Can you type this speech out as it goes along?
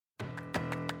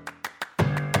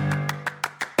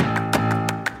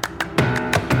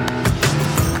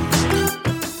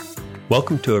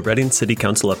Welcome to a Reading City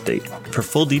Council update. For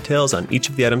full details on each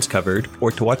of the items covered, or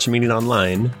to watch the meeting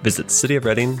online, visit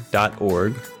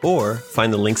cityofreading.org or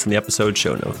find the links in the episode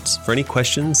show notes. For any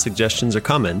questions, suggestions, or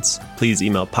comments, please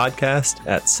email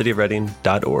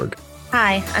podcast@cityofreading.org.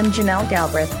 Hi, I'm Janelle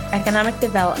Galbraith, Economic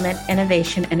Development,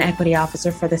 Innovation, and Equity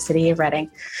Officer for the City of Reading.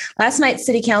 Last night's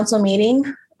City Council meeting,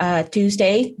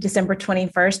 Tuesday, December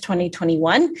 21st,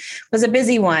 2021, was a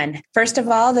busy one. First of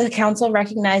all, the council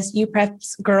recognized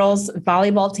UPrep's girls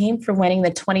volleyball team for winning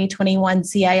the 2021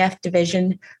 CIF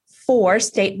Division 4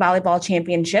 State Volleyball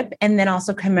Championship, and then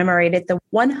also commemorated the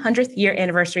 100th year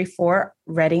anniversary for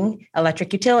Reading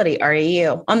Electric Utility,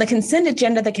 REU. On the consent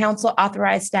agenda, the council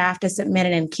authorized staff to submit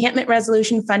an encampment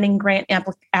resolution funding grant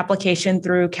application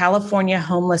through California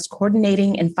Homeless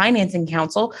Coordinating and Financing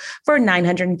Council for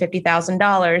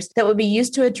 $950,000 that would be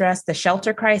used to address the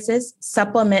shelter crisis,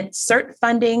 supplement CERT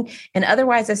funding, and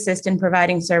otherwise assist in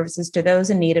providing services to those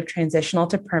in need of transitional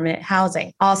to permanent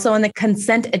housing. Also on the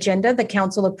consent agenda, the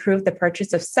council approved the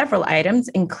purchase of several items,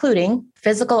 including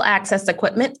physical access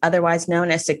equipment, otherwise known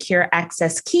as secure access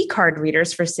key card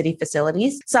readers for city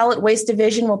facilities. Solid Waste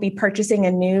Division will be purchasing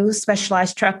a new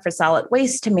specialized truck for solid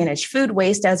waste to manage food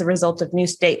waste as a result of new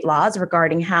state laws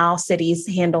regarding how cities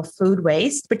handle food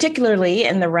waste, particularly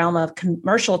in the realm of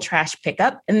commercial trash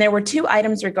pickup. And there were two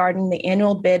items regarding the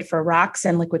annual bid for rocks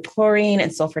and liquid chlorine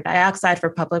and sulfur dioxide for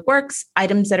public works,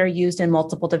 items that are used in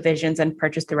multiple divisions and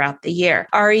purchased throughout the year.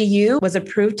 REU was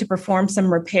approved to perform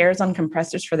some repairs on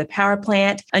compressors for the power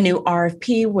plant. A new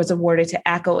RFP was awarded to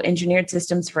ACO Engineered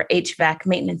Systems for HVAC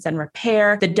maintenance and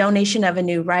repair. The donation of a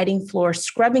new riding floor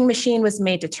scrubbing machine was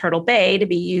made to Turtle Bay to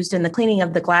be used in the cleaning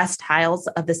of the glass tiles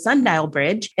of the Sundial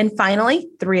Bridge. And finally,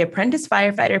 3 apprentice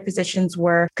firefighter positions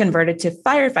were converted to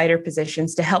firefighter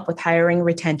positions to help with hiring,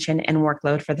 retention, and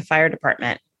workload for the fire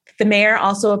department. The mayor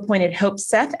also appointed Hope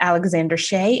Seth, Alexander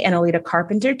Shea, and Alita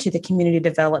Carpenter to the Community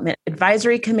Development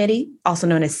Advisory Committee, also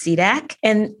known as CDAC,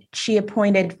 and she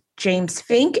appointed James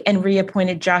Fink and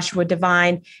reappointed Joshua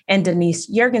Devine and Denise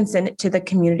Jorgensen to the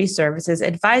Community Services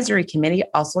Advisory Committee,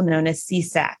 also known as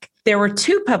CSAC. There were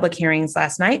 2 public hearings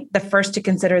last night. The first to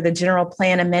consider the general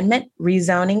plan amendment,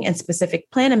 rezoning, and specific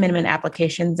plan amendment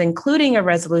applications, including a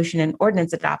resolution and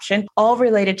ordinance adoption, all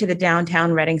related to the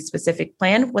downtown Reading specific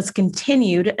plan, was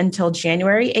continued until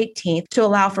January 18th to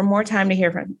allow for more time to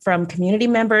hear from community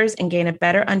members and gain a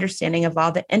better understanding of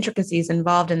all the intricacies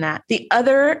involved in that. The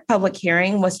other public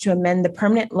hearing was to amend the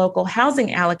Permanent Local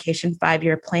Housing Allocation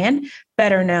 5-year plan,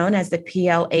 better known as the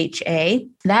PLHA.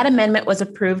 That amendment was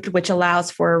approved, which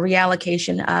allows for a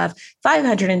reallocation of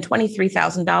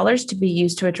 $523,000 to be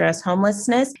used to address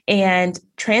homelessness and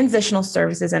transitional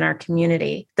services in our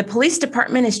community. The police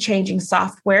department is changing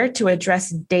software to address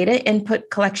data input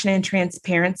collection and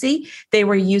transparency. They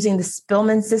were using the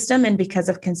Spillman system, and because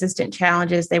of consistent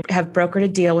challenges, they have brokered a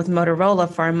deal with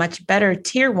Motorola for a much better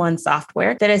Tier 1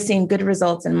 software that has seen good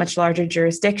results in much larger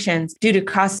jurisdictions. Due to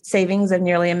cost savings of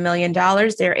nearly $1 million,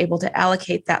 they're able to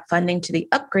allocate that funding to the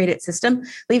upgraded system,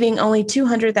 leaving only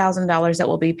 $200,000 that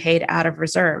will be paid out of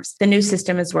reserves. The new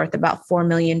system is worth about $4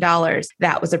 million.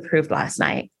 That was approved last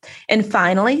night. And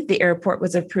finally, the airport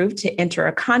was approved to enter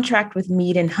a contract with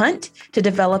Mead and Hunt to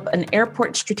develop an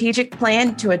airport strategic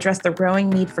plan to address the growing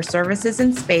need for services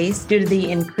in space due to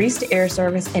the increased air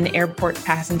service and airport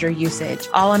passenger usage.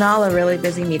 All in all, a really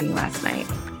busy meeting last night.